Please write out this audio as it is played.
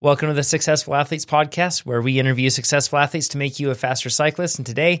Welcome to the Successful Athletes Podcast, where we interview successful athletes to make you a faster cyclist. And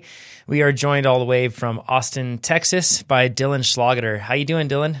today we are joined all the way from Austin, Texas by Dylan Schlageter. How you doing,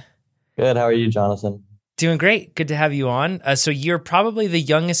 Dylan? Good. How are you, Jonathan? Doing great. Good to have you on. So you're probably the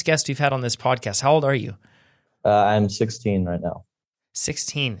youngest guest we've had on this podcast. How old are you? I'm 16 right now.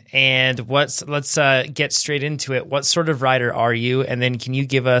 16. And let's get straight into it. What sort of rider are you? And then can you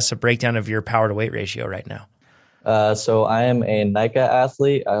give us a breakdown of your power to weight ratio right now? So I am a NICA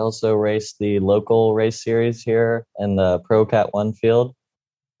athlete. I also race the local race series here in the Pro Cat 1 field.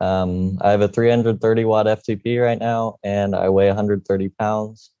 I have a 330 watt FTP right now, and I weigh 130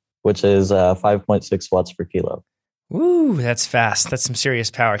 pounds, which is 5.6 watts per kilo. Woo, that's fast. That's some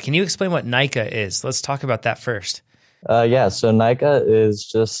serious power. Can you explain what NICA is? Let's talk about that first. So NICA is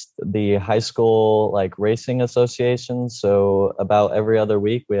just the high school racing association. So about every other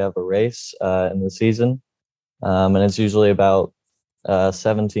week we have a race in the season. And it's usually about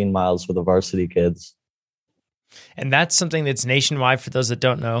 17 miles for the varsity kids. And that's something that's nationwide for those that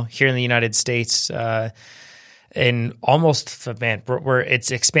don't know. Here in the United States, it's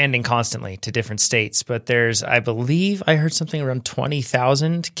expanding constantly to different states. But there's, I believe, I heard something around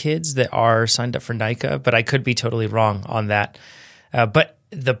 20,000 kids that are signed up for NICA, but I could be totally wrong on that. But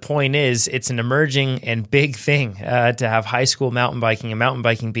the point is, it's an emerging and big thing to have high school mountain biking and mountain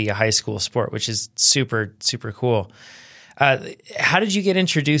biking be a high school sport, which is super, super cool. How did you get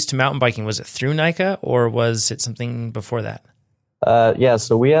introduced to mountain biking? Was it through NICA or was it something before that?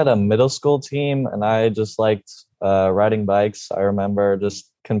 So we had a middle school team and I just liked riding bikes. I remember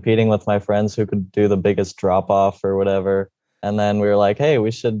just competing with my friends who could do the biggest drop off or whatever. And then we were like, hey,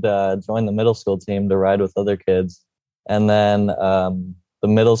 we should join the middle school team to ride with other kids. And then the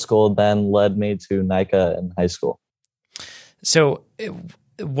middle school then led me to NICA in high school. So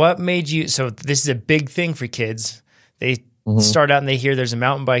what made you, so this is a big thing for kids. They start out and they hear there's a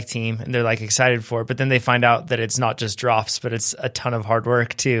mountain bike team and they're excited for it, but then they find out that it's not just drops, but it's a ton of hard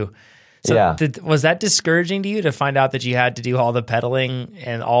work too. So yeah. Was that discouraging to you to find out that you had to do all the pedaling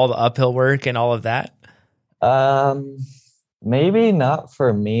and all the uphill work and all of that? Maybe not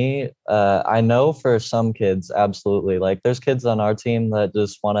for me. I know for some kids, absolutely. There's kids on our team that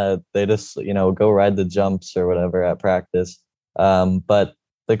just go ride the jumps or whatever at practice. But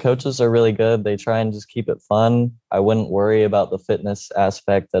the coaches are really good. They try and just keep it fun. I wouldn't worry about the fitness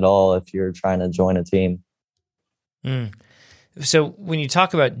aspect at all if you're trying to join a team. So when you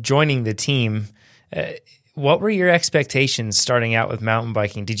talk about joining the team, what were your expectations starting out with mountain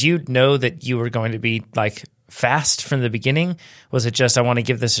biking? Did you know that you were going to be fast from the beginning? Was it just, I want to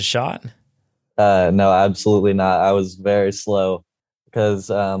give this a shot? No, absolutely not. I was very slow because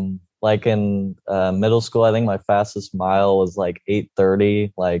in middle school, I think my fastest mile was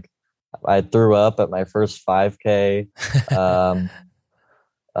 8:30. I threw up at my first 5K.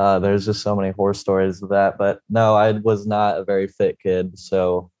 There's just so many horror stories of that. But no, I was not a very fit kid.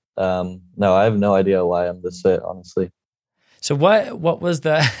 So no, I have no idea why I'm this fit, honestly. So what was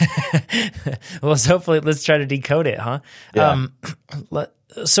the well, so hopefully let's try to decode it, huh? Yeah.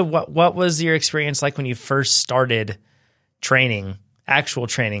 So what was your experience like when you first started actual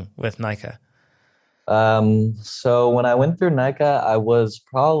training with NICA? So when I went through NICA, I was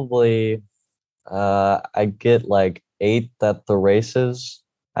probably I get 8th at the races.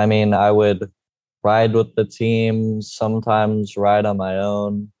 I mean, I would ride with the team, sometimes ride on my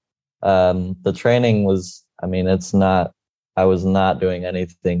own. The training was, I was not doing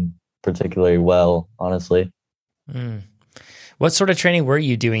anything particularly well, honestly. What sort of training were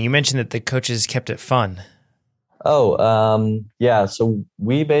you doing? You mentioned that the coaches kept it fun. Yeah. So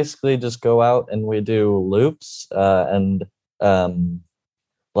we basically just go out and we do loops, and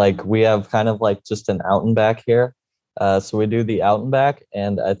we have kind of just an out and back here. So we do the out and back,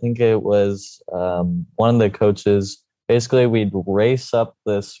 and I think it was one of the coaches. Basically, we'd race up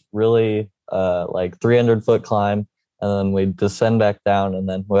this really 300-foot climb. And then we descend back down, and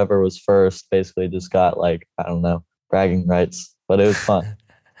then whoever was first basically just got bragging rights. But it was fun.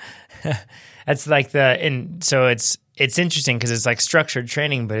 That's so it's interesting because it's structured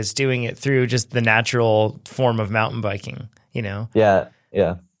training, but it's doing it through just the natural form of mountain biking. Yeah.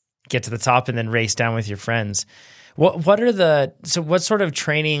 Get to the top and then race down with your friends. What sort of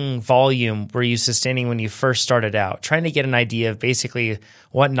training volume were you sustaining when you first started out? Trying to get an idea of basically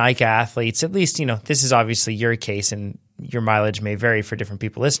what NICA athletes, at least, this is obviously your case and your mileage may vary for different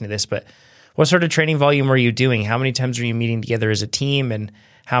people listening to this, but what sort of training volume were you doing? How many times were you meeting together as a team and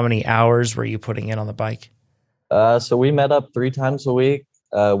how many hours were you putting in on the bike? So we met up 3 times a week.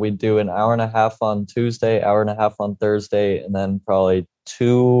 We'd do an hour and a half on Tuesday, hour and a half on Thursday, and then probably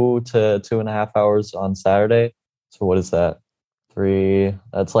 2 to 2.5 hours on Saturday. So what is that? Three,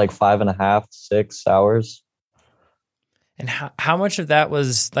 that's like 5.5, 6 hours. And how much of that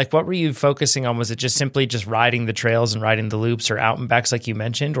was like, what were you focusing on? Was it just simply just riding the trails and riding the loops or out and backs like you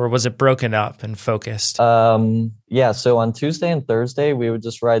mentioned, or was it broken up and focused? Yeah, so on Tuesday and Thursday we would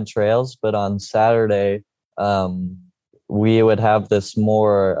just ride trails, but on Saturday, um, we would have this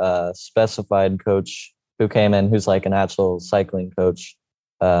more specified coach who came in who's like an actual cycling coach.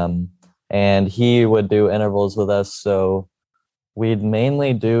 Um, and he would do intervals with us. So we'd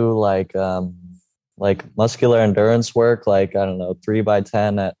mainly do like muscular endurance work, like I don't know, 3 by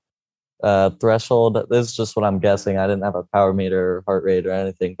 10 at threshold. This is just what I'm guessing. I didn't have a power meter or heart rate or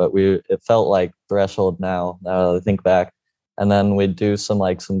anything, but it felt like threshold now that I think back. And then we'd do some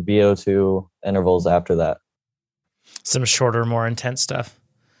VO2 intervals after that. Some shorter, more intense stuff.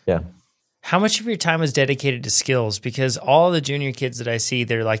 Yeah. How much of your time was dedicated to skills? Because all the junior kids that I see,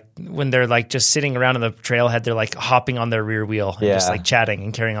 they're like, when they're like just sitting around on the trailhead, they're like hopping on their rear wheel and just like chatting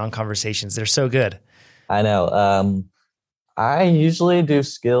and carrying on conversations. They're so good. I know. I usually do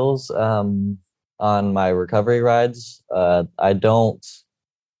skills on my recovery rides. I don't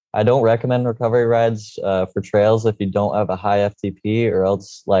recommend recovery rides for trails if you don't have a high FTP, or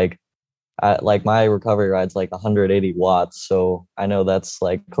else like my recovery ride's like 180 watts. So I know that's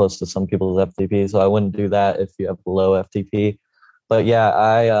like close to some people's FTP. So I wouldn't do that if you have low FTP. But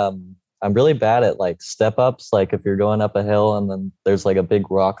yeah, I'm really bad at like step ups. Like if you're going up a hill and then there's like a big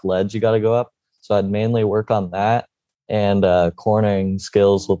rock ledge you got to go up. So I'd mainly work on that and cornering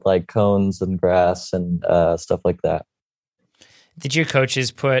skills with like cones and grass and stuff like that. Did your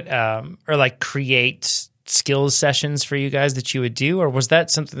coaches put or like create skills sessions for you guys that you would do, or was that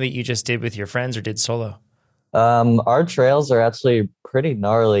something that you just did with your friends or did solo? Our trails are actually pretty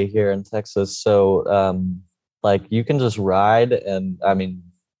gnarly here in Texas. So like you can just ride, and I mean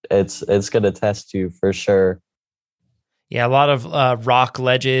it's gonna test you for sure. Yeah, a lot of rock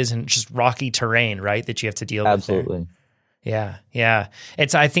ledges and just rocky terrain, right? That you have to deal with there. Absolutely. Yeah, yeah.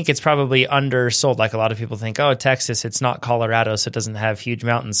 I think it's probably undersold. Like a lot of people think, oh, Texas, it's not Colorado, so it doesn't have huge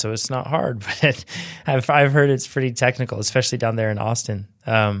mountains, so it's not hard. But I've heard it's pretty technical, especially down there in Austin.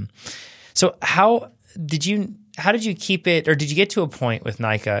 So how did you keep it, or did you get to a point with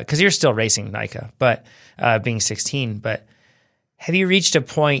NICA? Because you're still racing NICA, but being 16. But have you reached a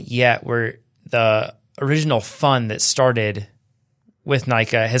point yet where the original fun that started with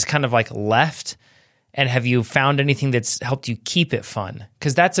NICA has kind of like left? And have you found anything that's helped you keep it fun?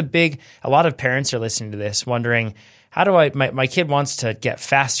 Because that's a lot of parents are listening to this wondering, how do my kid wants to get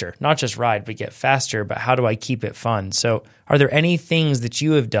faster, not just ride, but get faster, but how do I keep it fun? So are there any things that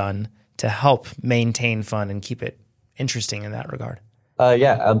you have done to help maintain fun and keep it interesting in that regard?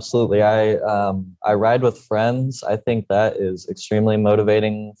 Yeah, absolutely. I ride with friends. I think that is extremely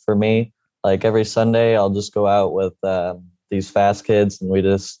motivating for me. Like every Sunday, I'll just go out with these fast kids, and we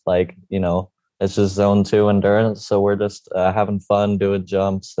just it's just zone 2 endurance. So we're just having fun doing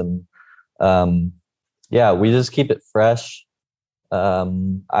jumps, and yeah, we just keep it fresh.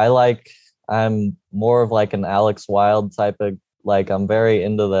 I'm more of like an Alex Wild type of, like, I'm very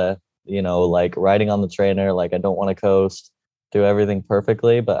into like riding on the trainer. Like I don't want to coast, do everything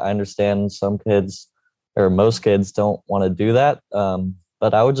perfectly, but I understand some kids or most kids don't want to do that.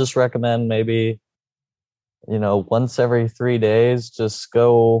 But I would just recommend maybe, once every 3 days, just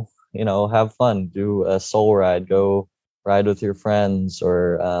go, have fun, do a soul ride, go ride with your friends,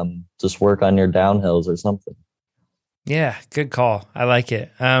 or just work on your downhills or something. Yeah, good call. I like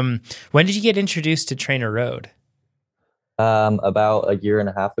it. When did you get introduced to Trainer Road? About a year and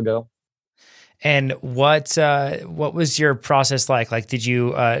a half ago. And what was your process like? Like, did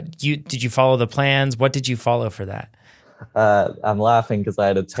you follow the plans? What did you follow for that? I'm laughing because I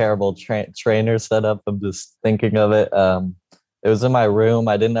had a terrible trainer set up. I'm just thinking of it. It was in my room.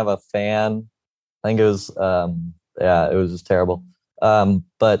 I didn't have a fan. I think it was, yeah, it was just terrible.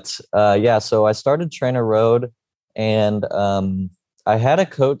 But yeah, so I started Trainer Road, and I had a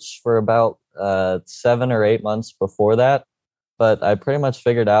coach for about 7 or 8 months before that. But I pretty much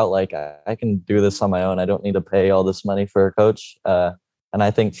figured out, like, I can do this on my own. I don't need to pay all this money for a coach. And I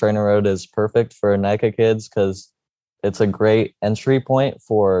think Trainer Road is perfect for NICA kids because it's a great entry point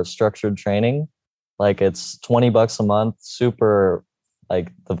for structured training. Like it's $20 a month, super,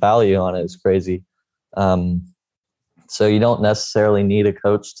 like the value on it is crazy. So you don't necessarily need a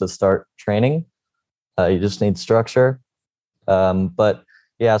coach to start training. You just need structure. But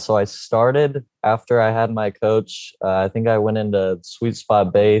yeah, so I started after I had my coach. I think I went into Sweet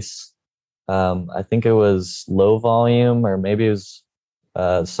Spot Base. I think it was low volume, or maybe it was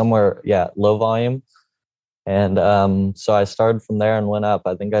somewhere, yeah, low volume. And so I started from there and went up.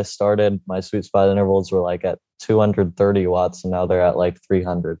 I think I started, my sweet spot intervals were like at 230 watts, and now they're at like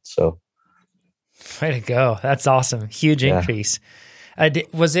 300. So Way to go. That's awesome. Huge yeah. increase.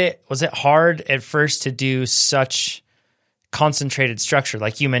 Was it hard at first to do such concentrated structure?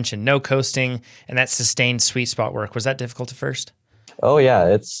 Like you mentioned, no coasting and that sustained sweet spot work. Was that difficult at first? Oh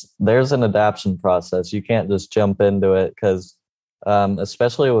yeah, there's an adaptation process. You can't just jump into it because,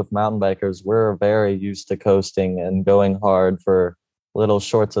 especially with mountain bikers, we're very used to coasting and going hard for little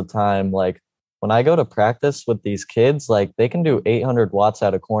shorts of time. Like when I go to practice with these kids, like they can do 800 watts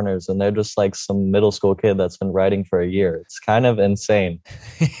out of corners, and they're just like some middle school kid that's been riding for a year. It's kind of insane.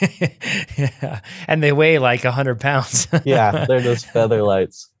 Yeah. And they weigh like 100 pounds. Yeah, they're just feather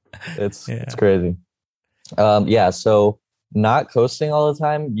lights. It's Yeah. crazy. Yeah, so not coasting all the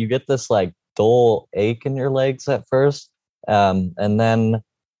time, you get this like dull ache in your legs at first. And then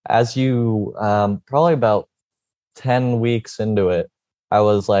as you probably about 10 weeks into it, I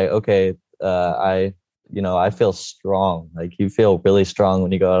was like, okay, I feel strong. Like you feel really strong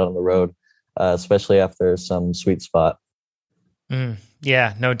when you go out on the road, especially after some sweet spot.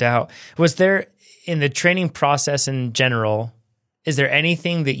 Yeah, no doubt. Was there, in the training process in general, is there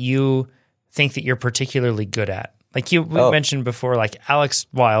anything that you think that you're particularly good at? Like we mentioned before, like Alex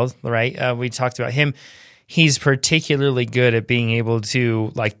Wild, right? We talked about him. He's particularly good at being able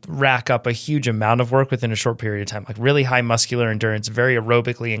to like rack up a huge amount of work within a short period of time, like really high muscular endurance, very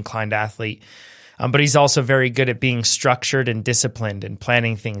aerobically inclined athlete. But he's also very good at being structured and disciplined and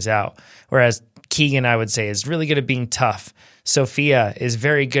planning things out. Whereas Keegan, I would say, is really good at being tough. Sophia is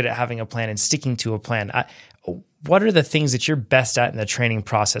very good at having a plan and sticking to a plan. What are the things that you're best at in the training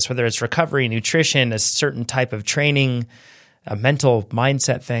process, whether it's recovery, nutrition, a certain type of training, a mental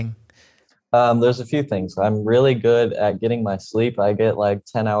mindset thing? There's a few things. I'm really good at getting my sleep. I get like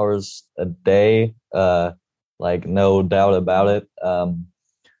 10 hours a day, like no doubt about it. I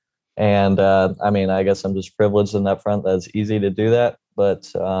mean, I guess I'm just privileged in that front. That's easy to do that.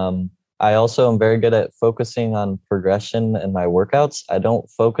 But I also am very good at focusing on progression in my workouts. I don't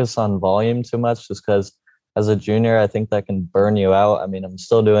focus on volume too much just because as a junior, I think that can burn you out. I mean, I'm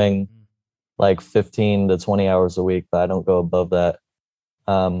still doing like 15 to 20 hours a week, but I don't go above that.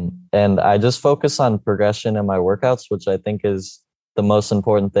 And I just focus on progression in my workouts, which I think is the most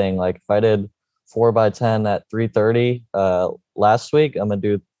important thing. Like if I did 4x10 at 330 last week, I'm gonna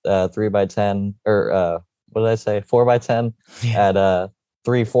do 3x10 or what did I say? 4x10 at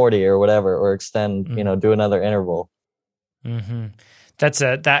 340 or whatever, or extend, do another interval. Mm-hmm.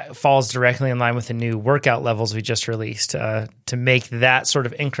 That falls directly in line with the new workout levels we just released to make that sort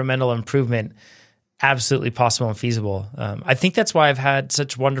of incremental improvement absolutely possible and feasible. I think that's why I've had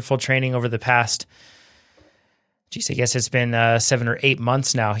such wonderful training over the past, I guess it's been 7 or 8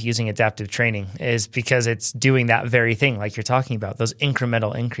 months now using adaptive training, is because it's doing that very thing like you're talking about, those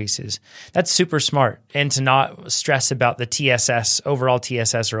incremental increases. That's super smart. And to not stress about the overall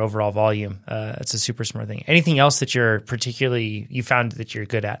TSS or overall volume, that's a super smart thing. Anything else that you found that you're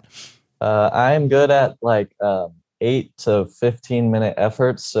good at? I'm good at like 8 to 15 minute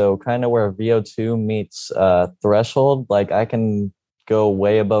efforts. So kind of where VO2 meets threshold, like I can go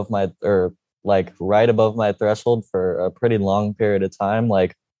way above like right above my threshold for a pretty long period of time.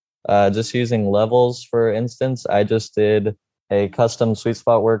 Like just using levels, for instance, I just did a custom sweet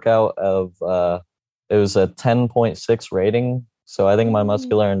spot workout of it was a 10.6 rating. So I think my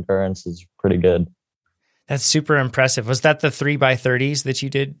muscular endurance is pretty good. That's super impressive. Was that the 3x30s that you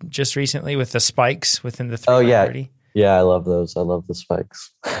did just recently with the spikes within the 3x30? Oh yeah. Yeah, I love those. I love the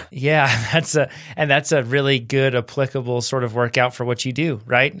spikes. Yeah, that's a really good applicable sort of workout for what you do,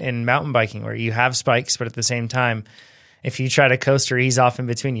 right? In mountain biking where you have spikes, but at the same time, if you try to coast or ease off in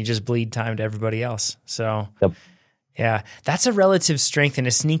between, you just bleed time to everybody else. So yep. Yeah, that's a relative strength and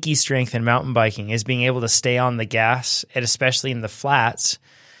a sneaky strength in mountain biking is being able to stay on the gas, and especially in the flats,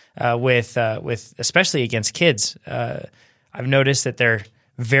 with especially against kids. I've noticed that they're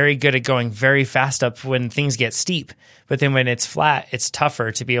very good at going very fast up when things get steep, but then when it's flat, it's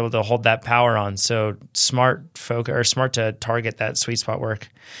tougher to be able to hold that power on. So smart to target that sweet spot work.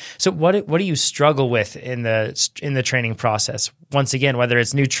 So what do you struggle with in the training process? Once again, whether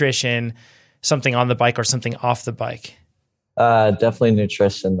it's nutrition, something on the bike or something off the bike? Definitely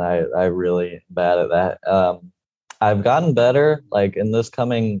nutrition. I really am bad at that. I've gotten better. Like in this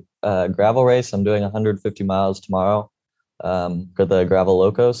coming gravel race, I'm doing 150 miles tomorrow for the Gravel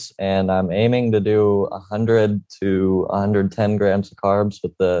Locos, and I'm aiming to do 100 to 110 grams of carbs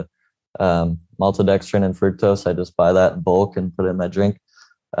with the maltodextrin and fructose. I just buy that in bulk and put it in my drink,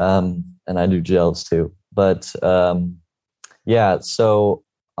 and I do gels too. But yeah, so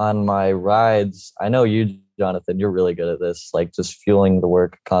on my rides, I know you, Jonathan, you're really good at this, like just fueling the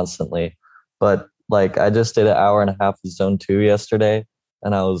work constantly. But like I just did an hour and a half of zone 2 yesterday,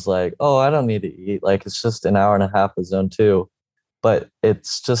 and I was like, oh, I don't need to eat. Like it's just an hour and a half of zone 2, but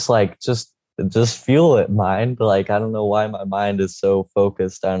it's just like just feel it, mind. Like I don't know why my mind is so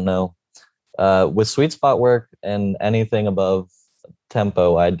focused. I don't know. With sweet spot work and anything above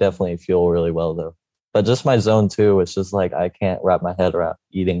tempo, I definitely feel really well though. But just my zone 2, it's just like I can't wrap my head around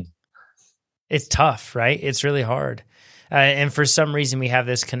eating. It's tough, right? It's really hard. And for some reason, we have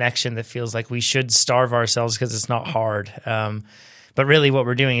this connection that feels like we should starve ourselves because it's not hard. But really, what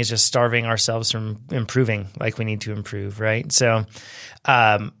we're doing is just starving ourselves from improving like we need to improve, right? So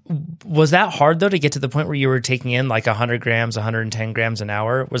was that hard, though, to get to the point where you were taking in like 100 grams, 110 grams an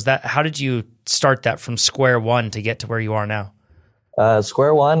hour? How did you start that from square one to get to where you are now?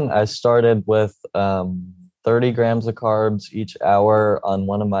 Square one, I started with 30 grams of carbs each hour on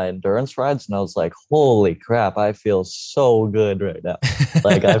one of my endurance rides. And I was like, holy crap, I feel so good right now.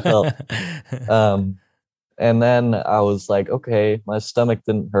 Like I felt, and then I was like, okay, my stomach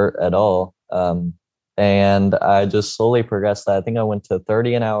didn't hurt at all. And I just slowly progressed that. I think I went to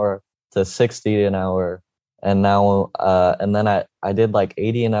 30 an hour to 60 an hour. And now, and then I did like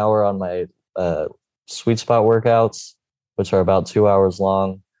 80 an hour on my sweet spot workouts, which are about 2 hours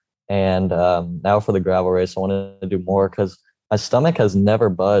long. And now for the gravel race, I wanted to do more because my stomach has never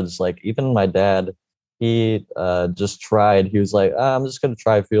budged. Like even my dad, he just tried. He was like, I'm just going to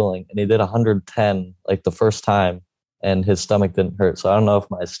try fueling. And he did 110 like the first time and his stomach didn't hurt. So I don't know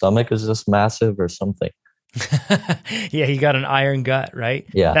if my stomach is just massive or something. Yeah, you got an iron gut, right?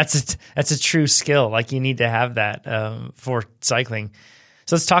 Yeah. That's a true skill. Like you need to have that for cycling.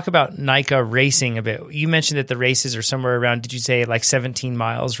 So let's talk about NICA racing a bit. You mentioned that the races are somewhere around, did you say like 17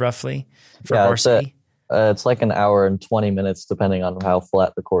 miles roughly for varsity? It's like an hour and 20 minutes depending on how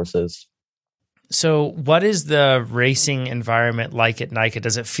flat the course is. So what is the racing environment like at NICA?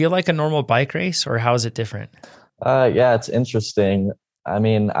 Does it feel like a normal bike race or how is it different? Yeah, it's interesting. I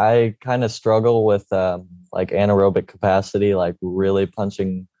mean, I kind of struggle with like anaerobic capacity, like really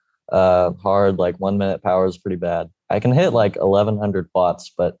punching hard, like 1 minute power is pretty bad. I can hit like 1100 watts,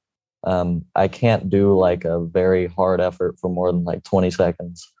 but I can't do like a very hard effort for more than like 20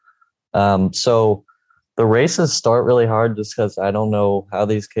 seconds. So the races start really hard just because I don't know how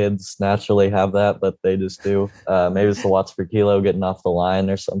these kids naturally have that, but they just do. Maybe it's the watts per kilo getting off the line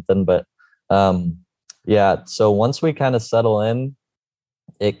or something. But yeah, so once we kind of settle in,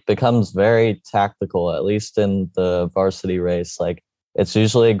 it becomes very tactical, at least in the varsity race. Like it's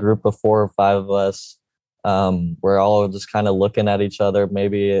usually a group of 4 or 5 of us. We're all just kind of looking at each other.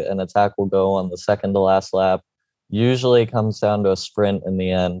 Maybe an attack will go on the second to last lap. Usually comes down to a sprint in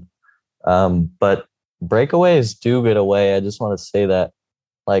the end. But breakaways do get away. I just want to say that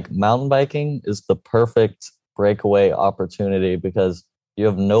like mountain biking is the perfect breakaway opportunity because you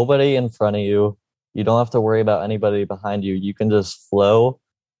have nobody in front of you. You don't have to worry about anybody behind you. You can just flow,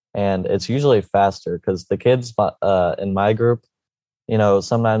 and it's usually faster because the kids in my group, you know,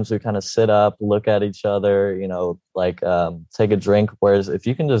 sometimes we kind of sit up, look at each other, you know, like take a drink. Whereas if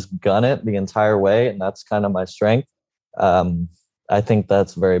you can just gun it the entire way, and that's kind of my strength, I think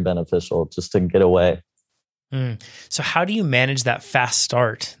that's very beneficial just to get away. So how do you manage that fast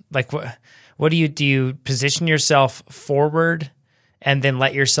start? Like what do you position yourself forward and then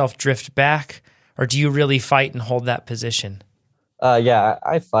let yourself drift back? Or do you really fight and hold that position? Yeah,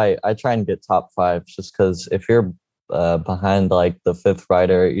 I fight. I try and get top 5 just because if you're behind like the 5th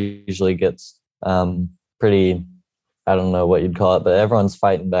rider, it usually gets pretty, I don't know what you'd call it, but everyone's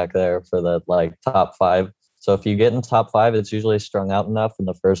fighting back there for the like top 5. So if you get in top 5, it's usually strung out enough in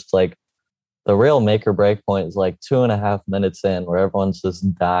the first, like the real make or break point is like 2.5 minutes in where everyone's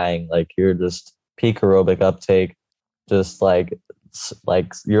just dying. Like you're just peak aerobic uptake, just like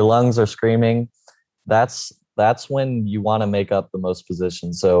your lungs are screaming. That's when you want to make up the most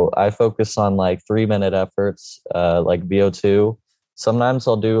position. So I focus on like 3-minute efforts, like VO2. Sometimes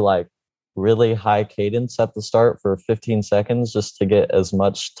I'll do like really high cadence at the start for 15 seconds just to get as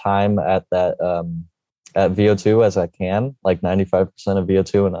much time at that at VO2 as I can, like 95% of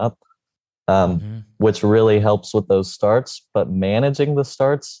VO2 and up, which really helps with those starts. But managing the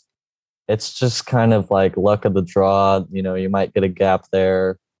starts, it's just kind of like luck of the draw. You know, you might get a gap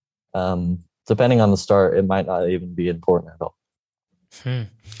there. Depending on the start, it might not even be important at all.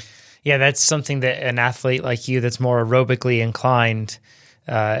 Yeah, that's something that an athlete like you that's more aerobically inclined,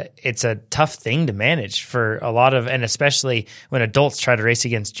 it's a tough thing to manage for a lot of, and especially when adults try to race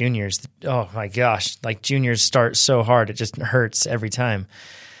against juniors. Oh my gosh, like juniors start so hard, it just hurts every time.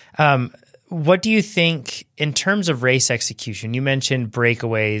 What do you think in terms of race execution? You mentioned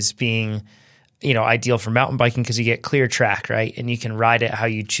breakaways being ideal for mountain biking because you get clear track, right? And you can ride it how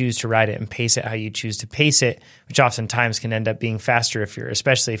you choose to ride it and pace it how you choose to pace it, which oftentimes can end up being faster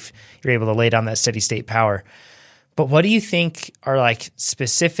especially if you're able to lay down that steady state power. But what do you think are like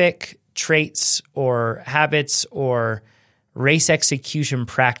specific traits or habits or race execution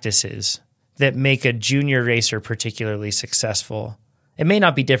practices that make a junior racer particularly successful? It may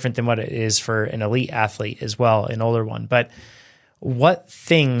not be different than what it is for an elite athlete as well, an older one, but what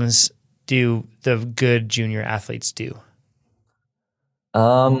things do the good junior athletes do?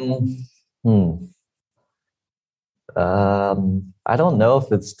 I don't know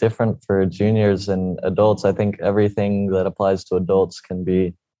if it's different for juniors and adults. I think everything that applies to adults can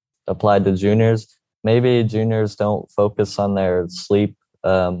be applied to juniors. Maybe juniors don't focus on their sleep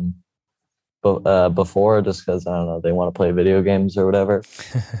before just because, I don't know, they want to play video games or whatever.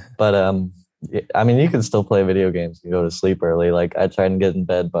 But I mean, you can still play video games and go to sleep early. Like I try and get in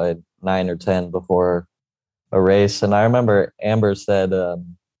bed by 9 or 10 before a race. And I remember Amber said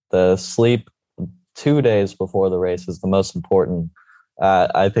the sleep 2 days before the race is the most important.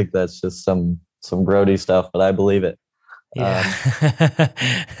 I think that's just some grody stuff, but I believe it. Yeah.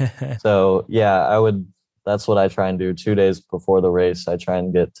 So yeah, that's what I try and do 2 days before the race. I try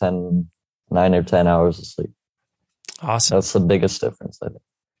and get 9 or 10 hours of sleep. Awesome. That's the biggest difference, I think.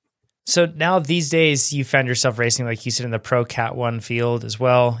 So now these days you found yourself racing, like you said, in the Pro Cat 1 field as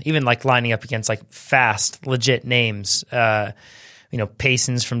well, even like lining up against like fast, legit names,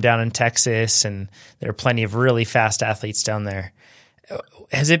 Payson's from down in Texas, and there are plenty of really fast athletes down there.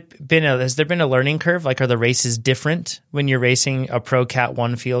 Has there been a learning curve? Like, are the races different when you're racing a Pro Cat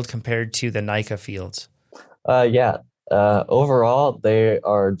 1 field compared to the NICA fields? Yeah. Overall, they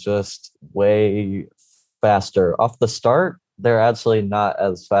are just way faster. Off the start, they're actually not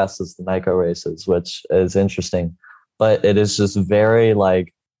as fast as the NICA races, which is interesting. But it is just very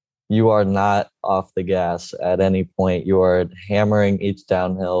like, you are not off the gas at any point. You are hammering each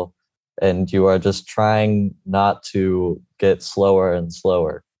downhill, and you are just trying not to get slower and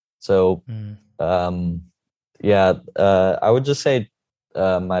slower. So, I would just say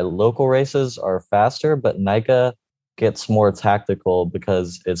my local races are faster, but NICA gets more tactical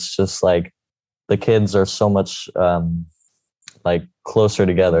because it's just like the kids are so much like closer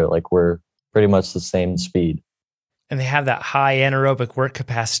together. Like we're pretty much the same speed. And they have that high anaerobic work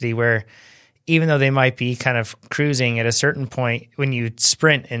capacity where even though they might be kind of cruising at a certain point when you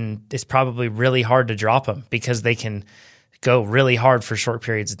sprint, and it's probably really hard to drop them because they can go really hard for short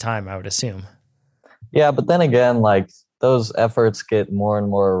periods of time, I would assume. Yeah, but then again, like those efforts get more and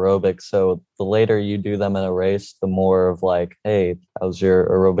more aerobic. So the later you do them in a race, the more of like, hey, how's your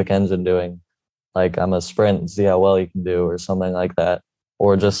aerobic engine doing? Like I'm a sprint and see how well you can do, or something like that,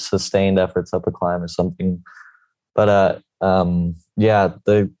 or just sustained efforts up a climb or something. But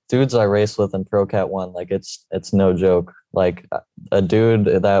the dudes I race with in Pro Cat 1, like it's no joke. Like a dude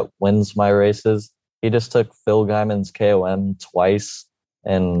that wins my races, he just took Phil Guyman's KOM twice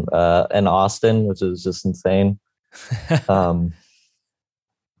in Austin, which is just insane.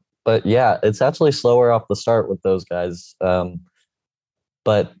 But yeah, it's actually slower off the start with those guys.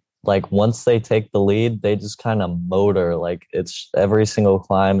 But like once they take the lead, they just kind of motor. Like it's every single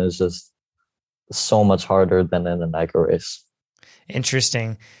climb is just so much harder than in a NICA race.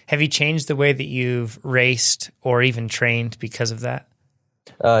 Interesting. Have you changed the way that you've raced or even trained because of that?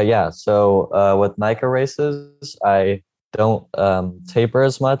 Yeah. So with NICA races, I don't taper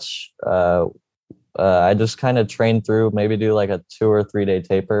as much. I just kind of train through, maybe do like a 2 or 3 day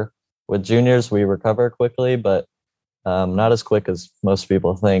taper. With juniors, we recover quickly, but not as quick as most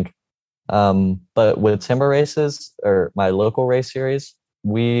people think. But with timber races or my local race series,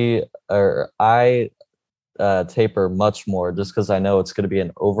 I taper much more just because I know it's going to be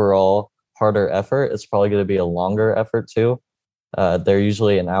an overall harder effort. It's probably going to be a longer effort too. They're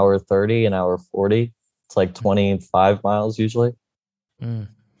usually an hour 30, an hour 40. It's like 25 miles usually.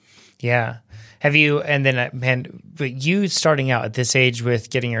 Yeah. Have you, and then, but you starting out at this age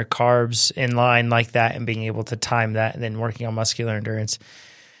with getting your carbs in line like that and being able to time that and then working on muscular endurance,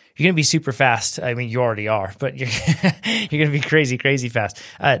 you're going to be super fast. I mean, you already are, but you're going to be crazy, crazy fast.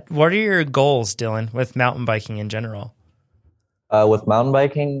 What are your goals, Dylan, with mountain biking in general? With mountain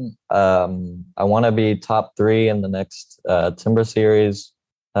biking, I want to be top 3 in the next Timber Series.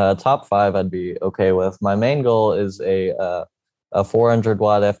 Top 5 I'd be okay with. My main goal is a 400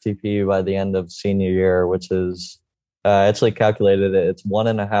 watt FTP by the end of senior year, which is actually calculated it. It's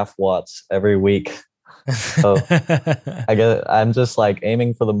 1.5 watts every week. So I'm just like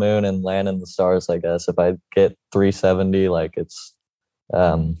aiming for the moon and land in the stars, I guess. If I get 370, like it's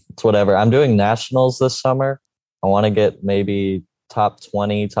whatever. I'm doing nationals this summer. I want to get maybe top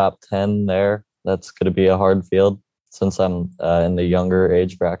 20, top 10 there. That's going to be a hard field since I'm in the younger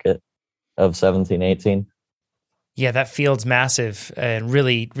age bracket of 17, 18. Yeah, that field's massive and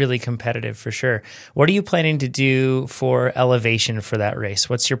really, really competitive for sure. What are you planning to do for elevation for that race?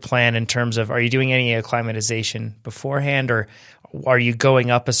 What's your plan in terms of, are you doing any acclimatization beforehand, or are you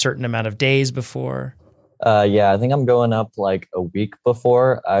going up a certain amount of days before? Yeah, I think I'm going up like a week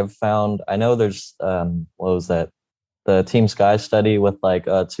before. I know there's, what was that? The Team Sky study with like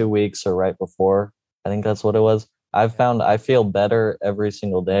 2 weeks or right before. I think that's what it was. I've found I feel better every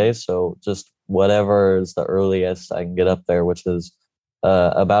single day. So just whatever is the earliest I can get up there, which is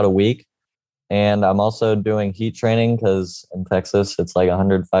about a week. And I'm also doing heat training because in Texas it's like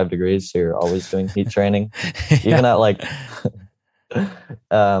 105 degrees. So you're always doing heat training, Yeah. even at like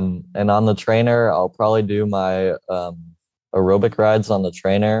and on the trainer, I'll probably do my aerobic rides on the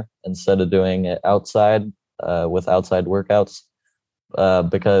trainer instead of doing it outside with outside workouts.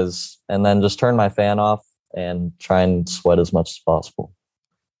 Because, and then just turn my fan off and try and sweat as much as possible.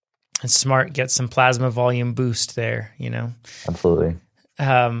 It's smart. Get some plasma volume boost there, you know? Absolutely.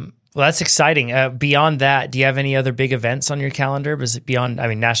 Well, that's exciting. Beyond that, do you have any other big events on your calendar? Was it beyond, I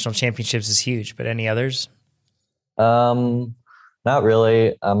mean, national championships is huge, but any others? Um, Not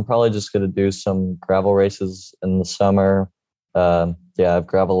really. I'm probably just going to do some gravel races in the summer. Yeah, I have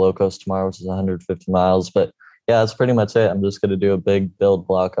Gravel Locos tomorrow, which is 150 miles. But yeah, that's pretty much it. I'm just going to do a big build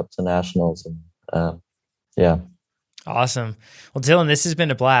block up to nationals, and yeah. Awesome. Well, Dylan, this has been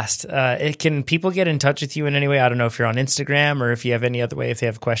a blast. Can people get in touch with you in any way? I don't know if you're on Instagram or if you have any other way, if they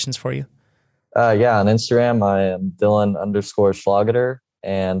have questions for you. Yeah, on Instagram, I am Dylan_Schlageter,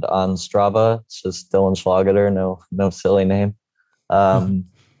 and on Strava, it's just Dylan Schlageter. No silly name,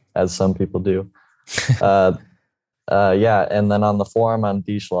 as some people do. Uh, yeah, and then on the forum, on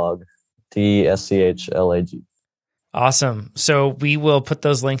Dschlag, DSCHLAG. Awesome. So we will put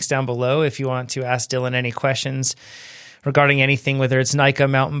those links down below if you want to ask Dylan any questions regarding anything, whether it's NICA,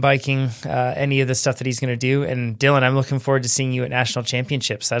 mountain biking, any of the stuff that he's going to do. And Dylan, I'm looking forward to seeing you at national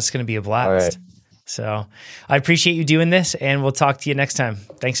championships. That's going to be a blast. All right. So I appreciate you doing this, and we'll talk to you next time.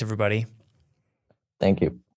 Thanks, everybody. Thank you.